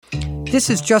This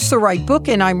is Just the Right Book,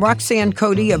 and I'm Roxanne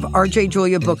Cody of RJ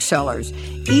Julia Booksellers.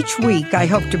 Each week, I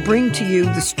hope to bring to you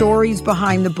the stories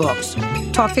behind the books,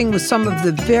 talking with some of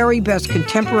the very best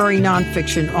contemporary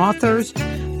nonfiction authors,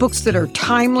 books that are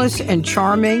timeless and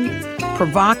charming,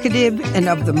 provocative, and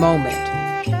of the moment.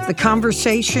 The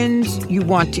conversations you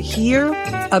want to hear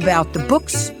about the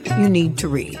books you need to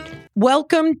read.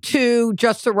 Welcome to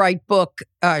Just the Right Book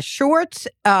Shorts.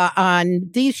 On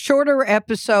these shorter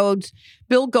episodes,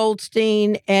 Bill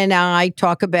Goldstein and I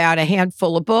talk about a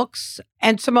handful of books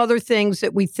and some other things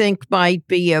that we think might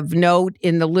be of note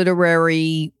in the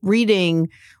literary reading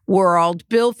world.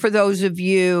 Bill, for those of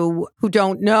you who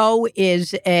don't know,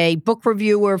 is a book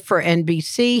reviewer for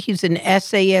NBC. He's an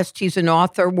essayist. He's an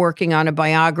author working on a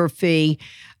biography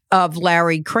of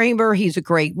Larry Kramer. He's a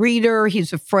great reader.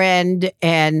 He's a friend.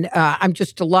 And I'm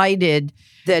just delighted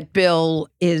that Bill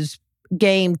is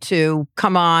game to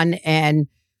come on and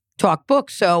talk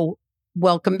books. So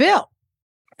welcome, Bill.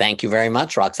 Thank you very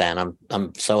much, Roxanne.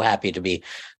 I'm so happy to be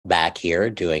back here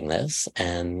doing this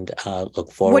and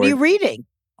look forward. What are you reading?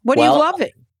 What are you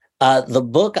loving? The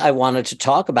book I wanted to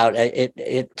talk about,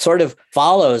 it sort of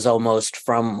follows almost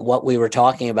from what we were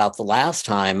talking about the last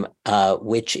time,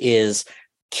 which is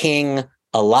King,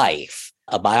 A Life,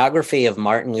 a biography of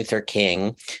Martin Luther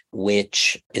King,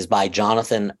 which is by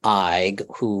Jonathan Eig,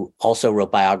 who also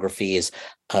wrote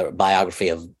a biography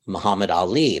of Muhammad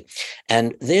Ali.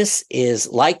 And this is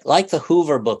like the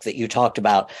Hoover book that you talked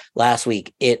about last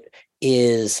week. It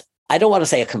is, I don't want to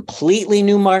say a completely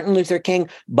new Martin Luther King,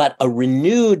 but a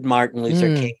renewed Martin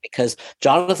Luther King, because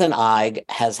Jonathan Eig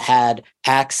has had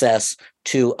access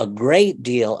to a great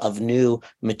deal of new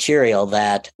material.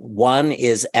 That one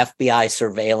is FBI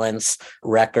surveillance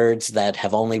records that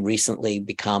have only recently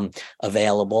become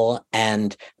available.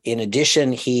 And in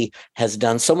addition, he has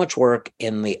done so much work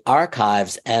in the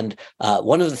archives. And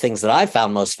one of the things that I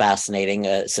found most fascinating,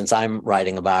 since I'm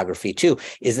writing a biography too,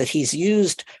 is that he's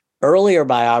used earlier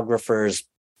biographers'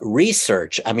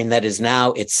 research, that is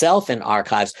now itself in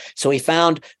archives. So he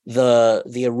found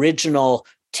the original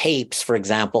tapes, for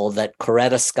example, that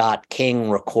Coretta Scott King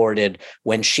recorded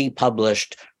when she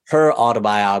published her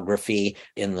autobiography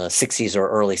in the 60s or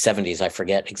early 70s. I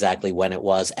forget exactly when it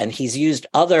was. And he's used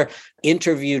other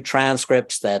interview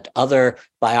transcripts that other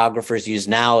biographers use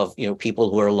now of, people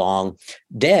who are long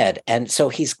dead. And so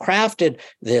he's crafted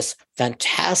this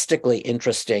fantastically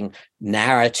interesting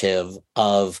narrative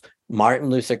of Martin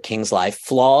Luther King's life,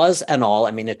 flaws and all.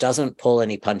 It doesn't pull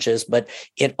any punches, but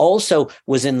it also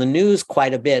was in the news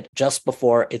quite a bit just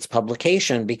before its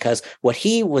publication, because what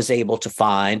he was able to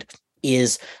find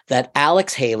is that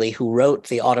Alex Haley, who wrote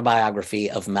the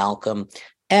autobiography of Malcolm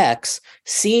X,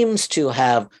 seems to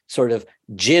have sort of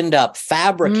ginned up,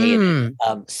 fabricated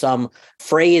some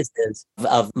phrases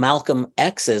of Malcolm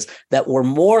X's that were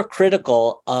more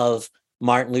critical of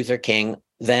Martin Luther King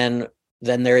than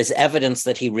there is evidence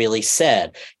that he really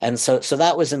said. And so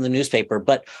that was in the newspaper.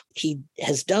 But he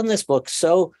has done this book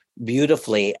so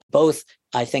beautifully, both,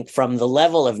 I think, from the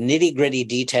level of nitty-gritty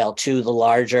detail to the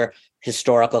larger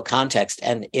historical context.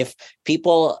 And if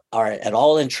people are at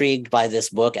all intrigued by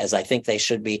this book, as I think they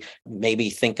should be,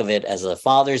 maybe think of it as a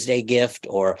Father's Day gift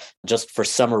or just for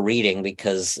summer reading,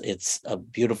 because it's a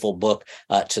beautiful book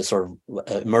to sort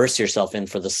of immerse yourself in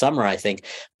for the summer, I think.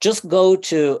 Just go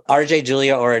to RJ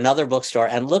Julia or another bookstore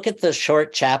and look at the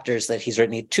short chapters that he's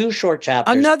written. 2 short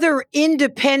chapters. Another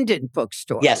independent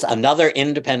bookstore. Yes, another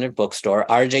independent bookstore,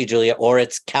 RJ Julia, or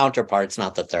its counterparts,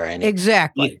 not that there are any.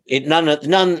 Exactly. None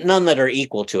that are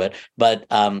equal to it. But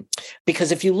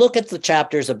because if you look at the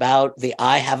chapters about the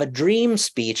I Have a Dream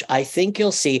speech, I think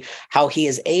you'll see how he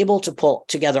is able to pull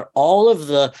together all of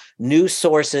the news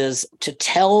sources to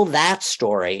tell that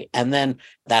story. And then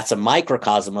that's a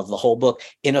microcosm of the whole book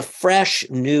in a fresh,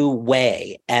 new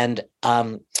way. And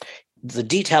the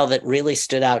detail that really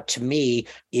stood out to me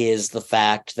is the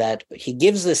fact that he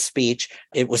gives this speech.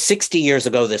 It was 60 years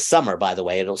ago this summer, by the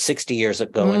way. It was 60 years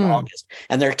ago in August.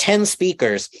 And there are 10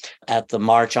 speakers at the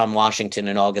March on Washington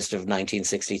in August of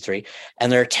 1963.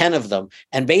 And there are 10 of them.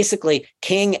 And basically,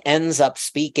 King ends up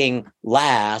speaking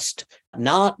last,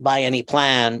 not by any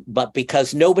plan, but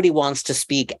because nobody wants to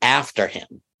speak after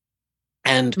him.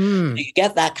 And you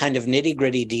get that kind of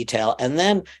nitty-gritty detail. And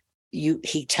then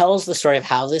he tells the story of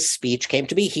how this speech came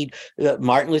to be.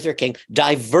 Martin Luther King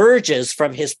diverges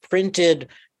from his printed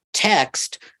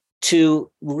text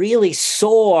to really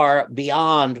soar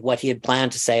beyond what he had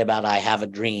planned to say about I Have a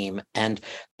Dream. And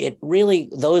it really,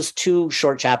 those 2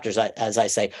 short chapters, as I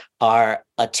say, are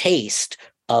a taste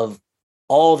of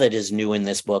all that is new in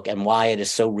this book and why it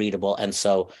is so readable and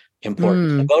so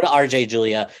important. So go to RJ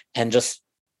Julia and just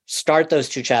start those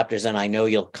 2 chapters and I know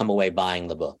you'll come away buying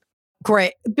the book.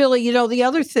 Great. Billy, the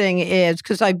other thing is,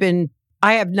 because I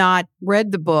have not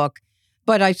read the book,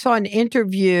 but I saw an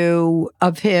interview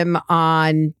of him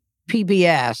on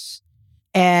PBS.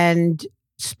 And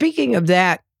speaking of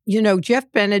that, Jeff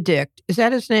Benedict, is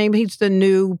that his name? He's the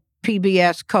new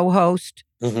PBS co-host.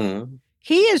 Mm-hmm.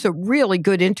 He is a really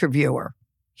good interviewer.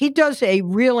 He does a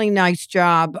really nice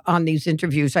job on these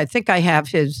interviews. I think I have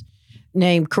his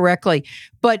name correctly.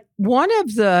 But one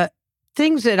of the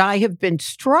things that I have been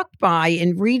struck by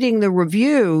in reading the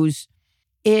reviews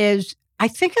is I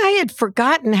think I had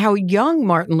forgotten how young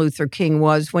Martin Luther King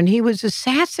was when he was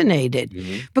assassinated,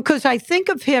 because I think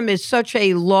of him as such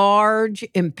a large,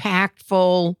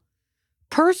 impactful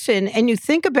person. And you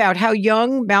think about how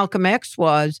young Malcolm X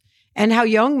was and how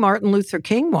young Martin Luther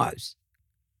King was.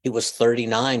 He was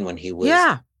 39 when he was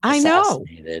I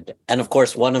assassinated. know. And of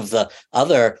course, one of the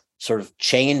other sort of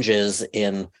changes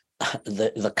in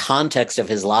the context of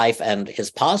his life and his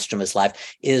posthumous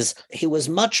life is he was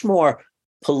much more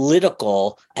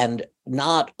political and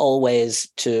not always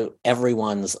to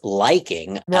everyone's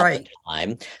liking at the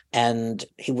time. And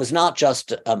he was not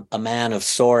just a man of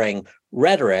soaring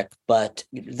rhetoric, but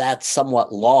that's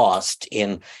somewhat lost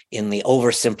in the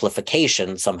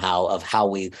oversimplification somehow of how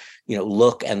we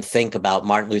look and think about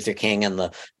Martin Luther King and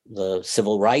the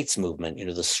civil rights movement,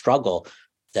 the struggle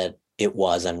that it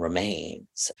was and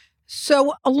remains.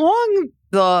 So along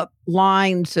the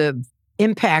lines of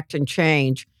impact and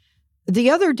change, the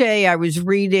other day I was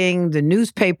reading the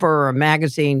newspaper or a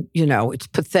magazine. It's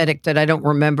pathetic that I don't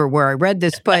remember where I read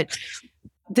this, but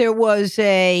there was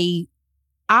a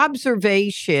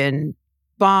observation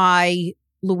by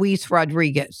Luis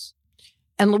Rodriguez.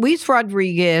 And Luis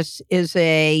Rodriguez is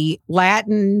a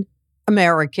Latin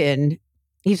American.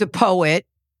 He's a poet.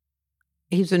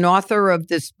 He's an author of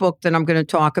this book that I'm going to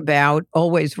talk about,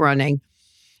 Always Running.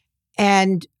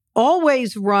 And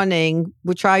Always Running,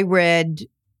 which I read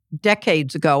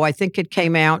decades ago, I think it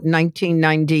came out in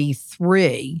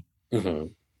 1993,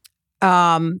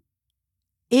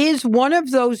 is one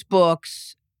of those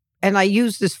books, and I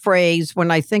use this phrase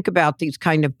when I think about these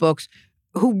kind of books,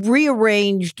 who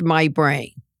rearranged my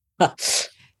brain.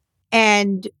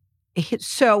 And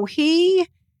so he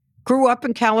grew up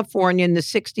in California in the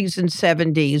 60s and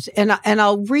 70s. And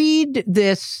I'll read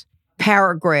this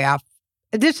paragraph.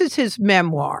 This is his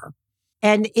memoir.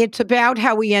 And it's about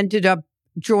how he ended up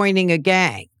joining a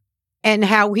gang and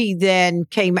how he then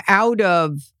came out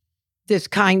of this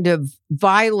kind of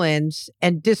violence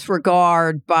and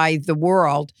disregard by the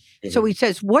world. Mm-hmm. So he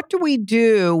says, what do we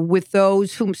do with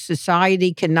those whom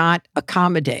society cannot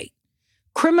accommodate?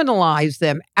 Criminalize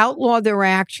them, outlaw their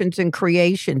actions and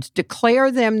creations,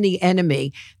 declare them the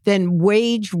enemy, then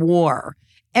wage war.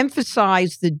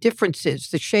 Emphasize the differences,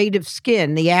 the shade of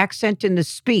skin, the accent in the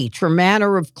speech or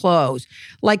manner of clothes,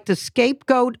 like the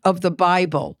scapegoat of the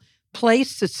Bible.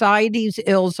 Place society's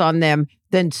ills on them,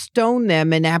 then stone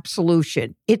them in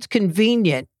absolution. It's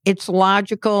convenient. It's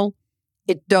logical.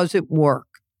 It doesn't work.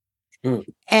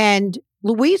 And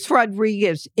Luis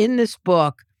Rodriguez in this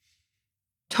book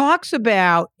talks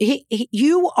about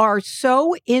you are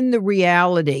so in the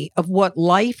reality of what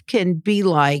life can be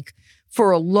like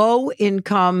for a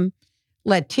low-income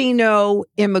Latino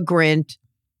immigrant.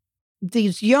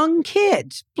 These young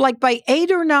kids, like by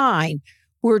 8 or 9,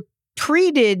 were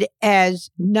treated as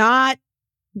not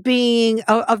being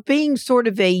sort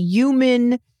of a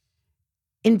human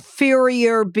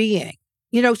inferior being.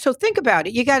 So think about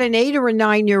it. You got an 8 or a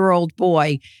 9-year-old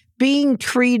boy being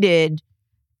treated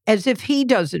as if he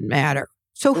doesn't matter.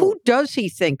 So who does he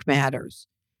think matters?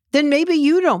 Then maybe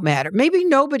you don't matter. Maybe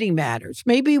nobody matters.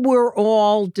 Maybe we're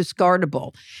all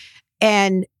discardable.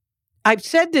 And I've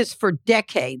said this for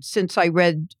decades since I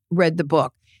read the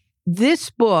book. This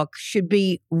book should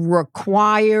be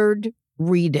required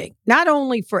reading, not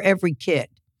only for every kid,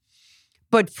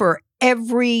 but for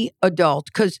every adult.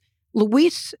 Because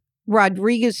Luis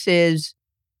Rodriguez's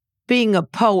being a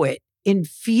poet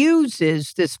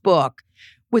infuses this book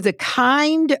with a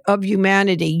kind of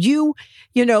humanity.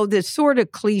 This sort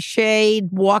of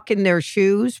cliched walk in their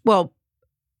shoes. Well,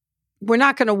 we're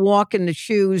not going to walk in the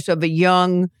shoes of a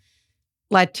young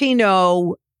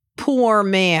Latino poor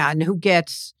man who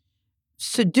gets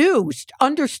seduced,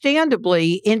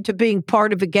 understandably, into being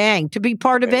part of a gang, to be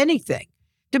part of anything.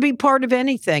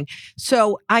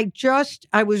 So I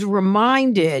was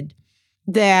reminded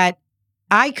that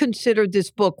I considered this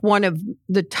book one of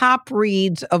the top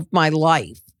reads of my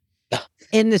life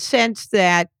in the sense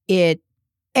that it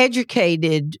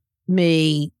educated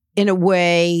me in a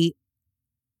way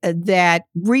that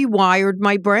rewired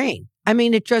my brain. I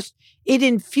mean, it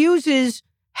infuses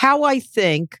how I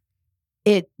think.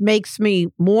 It makes me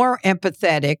more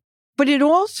empathetic, but it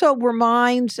also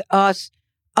reminds us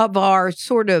of our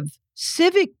sort of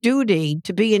civic duty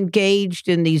to be engaged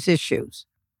in these issues.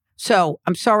 So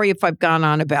I'm sorry if I've gone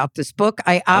on about this book.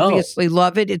 I obviously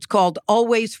love it. It's called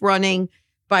Always Running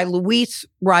by Luis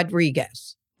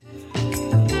Rodriguez.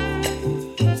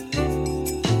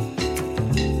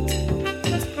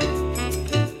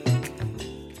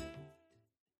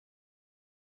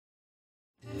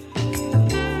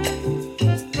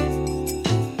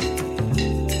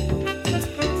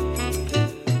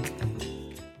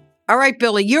 All right,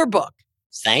 Billy, your book.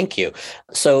 Thank you.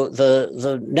 So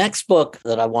the next book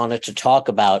that I wanted to talk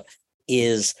about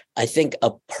is, I think,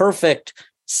 a perfect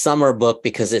summer book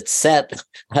because it's set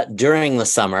during the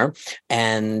summer,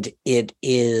 and it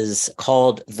is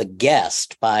called The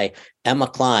Guest by Emma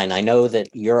Cline. I know that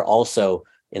you're also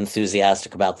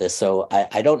enthusiastic about this, so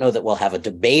I don't know that we'll have a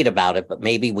debate about it, but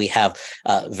maybe we have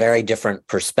very different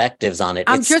perspectives on it.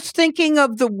 I'm just thinking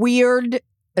of the weird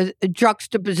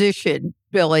juxtaposition,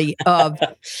 Billy, of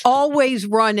always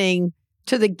running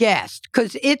to the guest,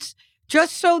 because it's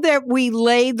just so that we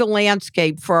lay the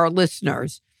landscape for our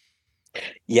listeners.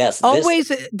 Yes.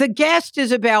 The Guest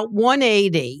is about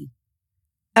 180.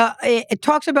 It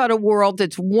talks about a world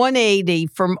that's 180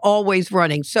 from always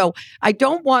running. So I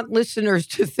don't want listeners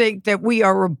to think that we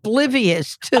are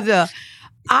oblivious to the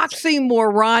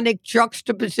oxymoronic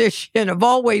juxtaposition of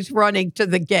always running to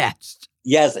the guest.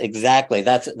 Yes, exactly.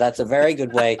 That's a very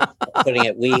good way of putting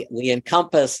it. We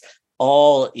encompass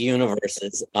all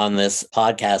universes on this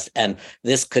podcast, and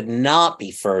this could not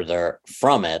be further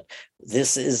from it.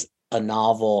 This is a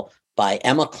novel by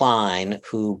Emma Cline,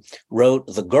 who wrote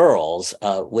The Girls,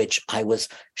 which I was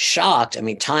shocked. I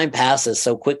mean, time passes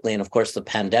so quickly, and of course the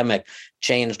pandemic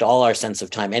changed all our sense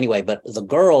of time anyway, but The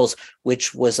Girls,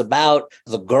 which was about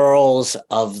the girls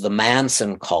of the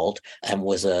Manson cult and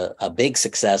was a big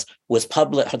success, was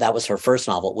published. That was her first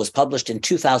novel. It was published in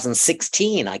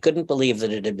 2016. I couldn't believe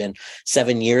that it had been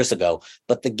 7 years ago.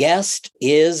 But The Guest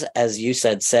is, as you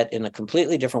said, set in a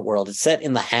completely different world. It's set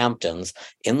in the Hamptons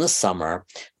in the summer,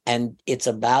 and it's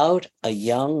about a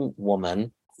young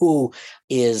woman who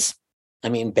is, I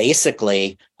mean,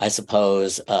 basically, I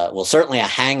suppose, certainly a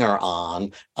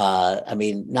hanger-on. I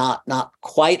mean, not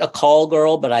quite a call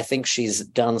girl, but I think she's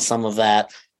done some of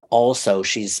that also.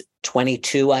 She's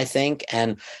 22, I think,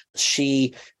 and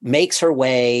she makes her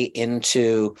way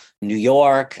into New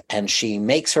York, and she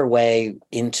makes her way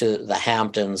into the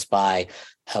Hamptons by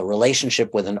a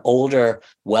relationship with an older,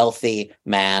 wealthy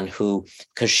man who,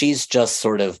 because she's just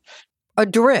sort of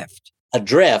adrift,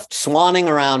 swanning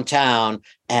around town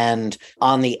and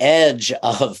on the edge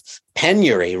of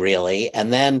penury, really.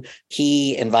 And then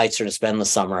he invites her to spend the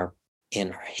summer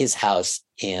in his house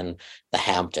in the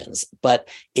Hamptons. But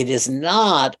it is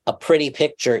not a pretty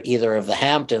picture either of the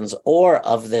Hamptons or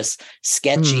of this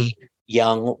sketchy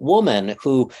young woman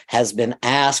who has been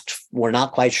asked, we're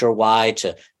not quite sure why,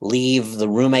 to leave the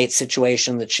roommate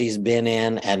situation that she's been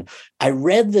in. And I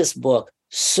read this book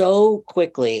so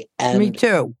quickly and me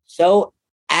too, so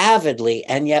avidly,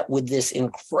 and yet with this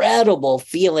incredible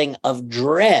feeling of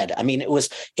dread. I mean,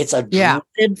 it's a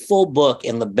dreadful book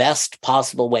in the best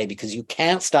possible way, because you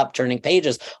can't stop turning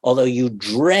pages, although you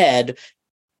dread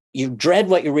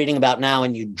what you're reading about now,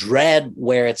 and you dread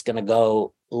where it's going to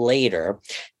go later.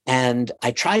 And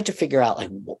I tried to figure out, like,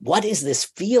 what is this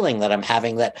feeling that I'm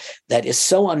having that is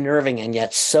so unnerving and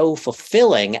yet so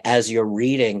fulfilling as you're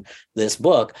reading this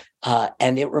book.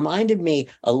 And it reminded me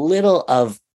a little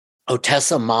of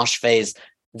Ottessa Moshfegh's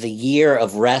The Year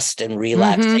of Rest and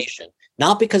Relaxation,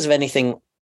 not because of anything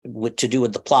to do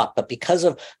with the plot, but because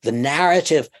of the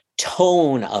narrative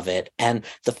tone of it and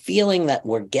the feeling that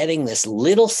we're getting this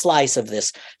little slice of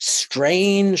this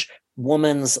strange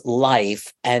woman's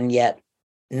life, and yet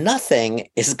nothing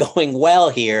is going well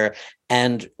here,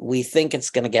 and we think it's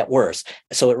going to get worse.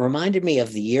 So it reminded me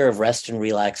of The Year of Rest and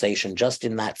Relaxation, just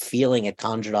in that feeling it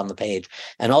conjured on the page.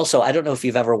 And also, I don't know if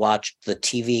you've ever watched the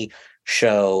TV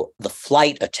show The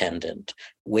Flight Attendant,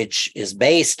 which is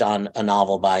based on a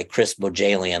novel by Chris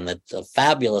Bojalian. That's a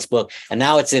fabulous book. And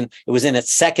now it was in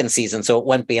its second season, so it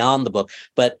went beyond the book.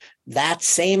 But that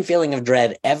same feeling of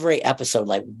dread every episode,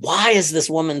 like, why is this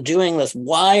woman doing this?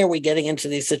 Why are we getting into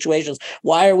these situations?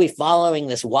 Why are we following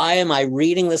this? Why am I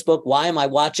reading this book? Why am I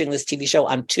watching this TV show?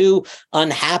 I'm too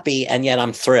unhappy, and yet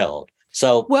I'm thrilled.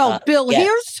 So, well, Bill,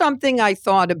 here's something I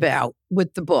thought about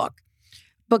with the book,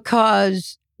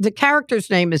 because the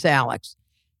character's name is Alex.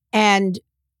 And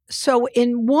so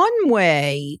in one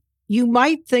way, you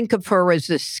might think of her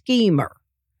as a schemer,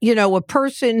 a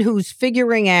person who's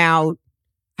figuring out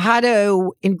how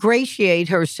to ingratiate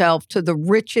herself to the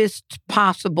richest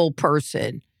possible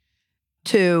person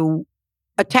to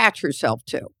attach herself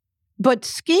to. But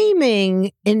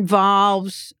scheming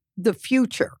involves the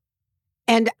future.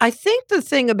 And I think the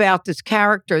thing about this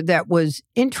character that was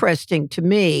interesting to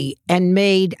me and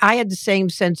I had the same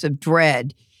sense of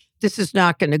dread, this is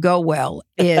not going to go well,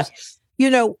 is,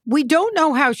 we don't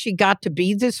know how she got to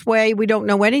be this way. We don't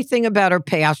know anything about her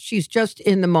past. She's just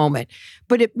in the moment.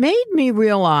 But it made me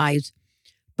realize,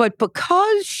 but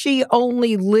because she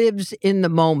only lives in the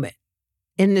moment,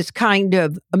 in this kind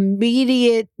of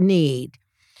immediate need,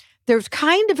 there's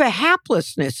kind of a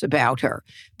haplessness about her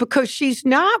because she's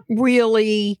not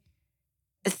really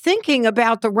thinking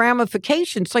about the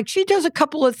ramifications. Like she does a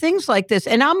couple of things like this,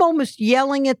 and I'm almost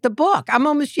yelling at the book. I'm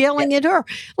almost yelling at her.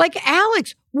 Like,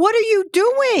 Alex, what are you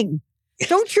doing?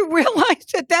 Don't you realize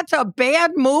that that's a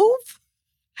bad move?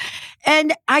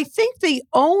 And I think the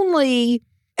only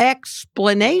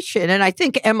explanation, and I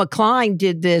think Emma Cline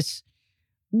did this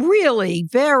really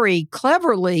very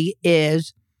cleverly,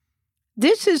 is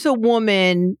this is a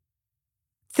woman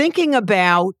thinking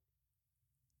about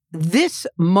this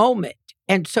moment.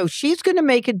 And so she's going to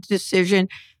make a decision,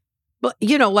 but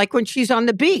like when she's on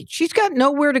the beach, she's got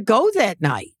nowhere to go that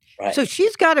night. Right. So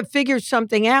she's got to figure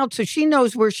something out so she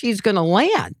knows where she's going to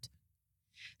land.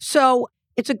 So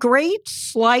it's a great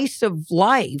slice of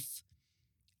life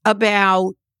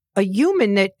about a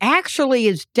human that actually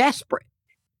is desperate.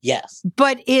 Yes.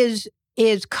 But is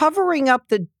covering up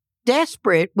the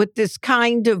desperate with this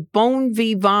kind of bon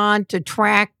vivant,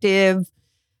 attractive,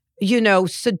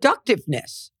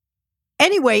 seductiveness.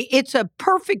 Anyway, it's a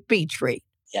perfect beach read.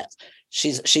 Yes.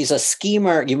 She's a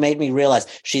schemer. You made me realize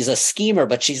she's a schemer,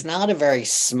 but she's not a very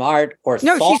smart or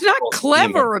thoughtful she's not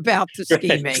clever schemer. About the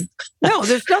scheming. Right. No,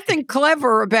 there's nothing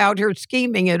clever about her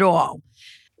scheming at all.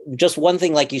 Just one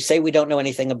thing, like you say, we don't know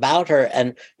anything about her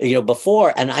and,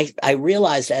 before. And I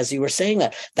realized as you were saying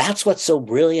that's what's so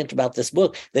brilliant about this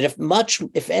book, that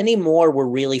if any more were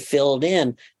really filled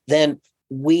in, then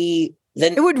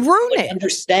it would ruin it.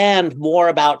 Understand more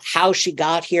about how she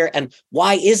got here and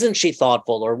why isn't she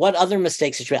thoughtful or what other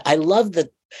mistakes she made. I love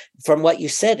that from what you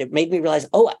said, it made me realize,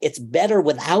 it's better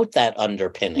without that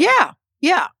underpinning.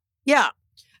 Yeah.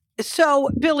 So,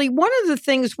 Billy, one of the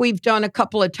things we've done a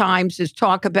couple of times is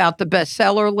talk about the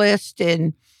bestseller list.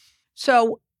 And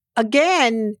so,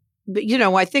 again,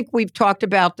 I think we've talked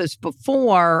about this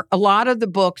before. A lot of the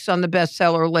books on the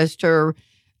bestseller list are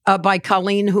by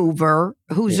Colleen Hoover,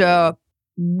 who's a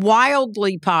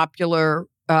wildly popular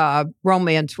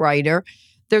romance writer.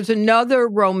 There's another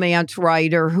romance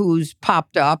writer who's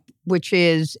popped up, which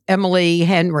is Emily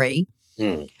Henry.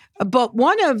 But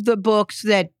one of the books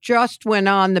that just went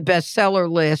on the bestseller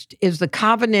list is The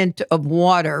Covenant of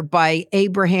Water by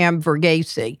Abraham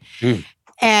Verghese.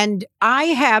 And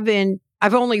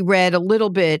I've only read a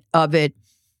little bit of it,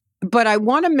 but I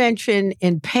want to mention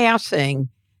in passing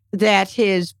that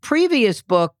his previous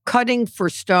book, Cutting for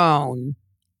Stone,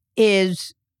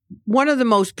 is one of the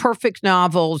most perfect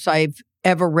novels I've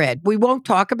ever read. We won't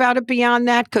talk about it beyond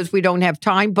that because we don't have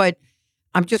time, but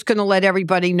I'm just going to let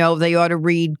everybody know they ought to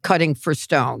read Cutting for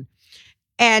Stone.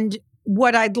 And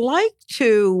what I'd like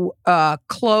to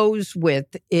close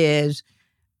with is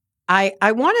I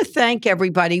want to thank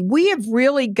everybody. We have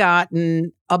really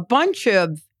gotten a bunch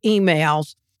of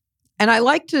emails, and I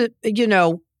like to,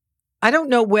 I don't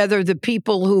know whether the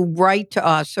people who write to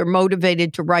us are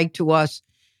motivated to write to us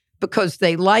because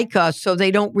they like us, so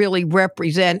they don't really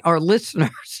represent our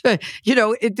listeners.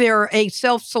 They're a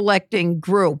self-selecting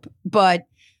group. But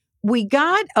we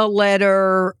got a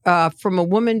letter from a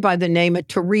woman by the name of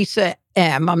Teresa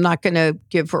M. I'm not going to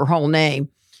give her whole name.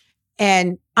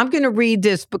 And I'm going to read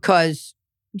this because,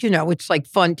 it's like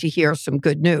fun to hear some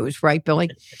good news, right, Billy?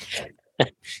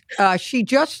 She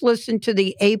just listened to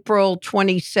the April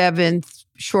 27th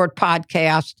short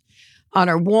podcast on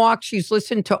her walk. She's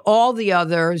listened to all the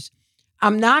others.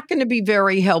 I'm not going to be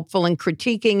very helpful in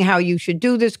critiquing how you should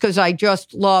do this because I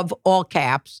just love, all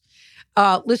caps,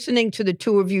 listening to the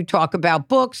two of you talk about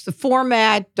books. The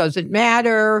format doesn't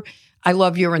matter. I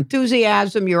love your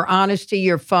enthusiasm, your honesty,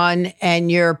 your fun,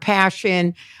 and your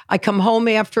passion. I come home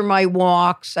after my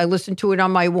walks. I listen to it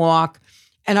on my walk.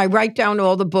 And I write down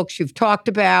all the books you've talked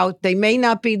about. They may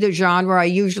not be the genre I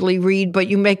usually read, but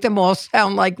you make them all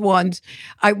sound like ones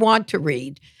I want to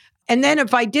read. And then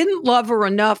if I didn't love her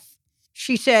enough,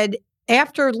 she said,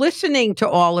 after listening to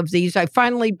all of these, I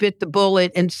finally bit the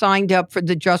bullet and signed up for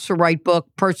the Just the Right Book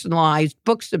personalized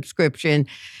book subscription.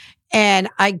 And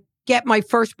I get my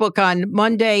first book on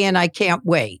Monday and I can't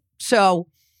wait. So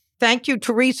Thank you,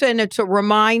 Teresa. And it's a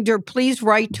reminder, please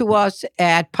write to us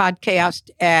at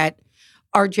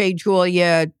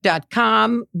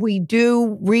podcast@rjjulia.com. We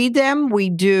do read them.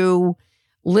 We do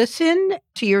listen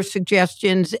to your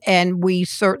suggestions, and we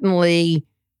certainly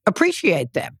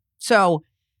appreciate them. So,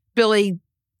 Billy,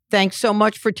 thanks so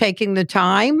much for taking the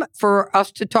time for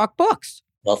us to talk books.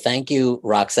 Well, thank you,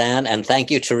 Roxanne, and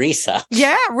thank you, Teresa.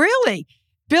 Yeah, really.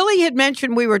 Billy had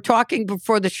mentioned, we were talking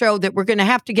before the show, that we're going to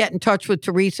have to get in touch with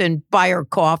Teresa and buy her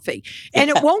coffee. And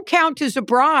it won't count as a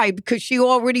bribe because she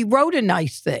already wrote a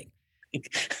nice thing.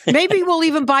 Maybe we'll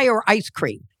even buy her ice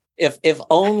cream. If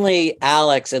only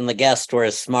Alex and the guest were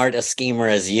as smart a schemer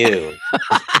as you.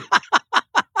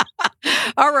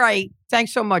 All right.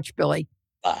 Thanks so much, Billy.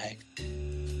 Bye.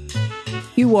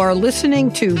 You are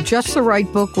listening to Just the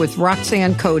Right Book with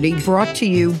Roxanne Cody, brought to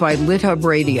you by LitHub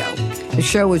Radio. The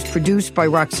show is produced by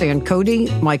Roxanne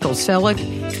Cody, Michael Selleck,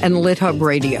 and LitHub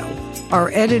Radio.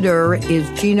 Our editor is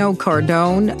Gino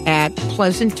Cardone at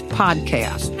Pleasant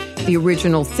Podcast. The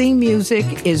original theme music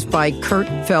is by Kurt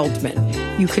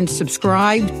Feldman. You can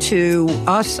subscribe to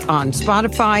us on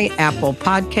Spotify, Apple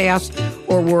Podcasts,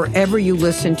 or wherever you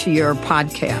listen to your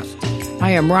podcast.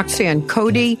 I am Roxanne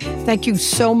Cody. Thank you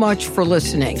so much for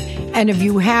listening. And if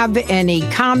you have any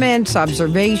comments,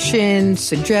 observations,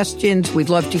 suggestions, we'd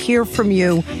love to hear from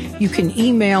you. You can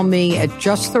email me at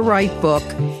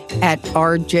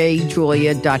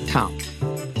justtherightbook@rjjulia.com.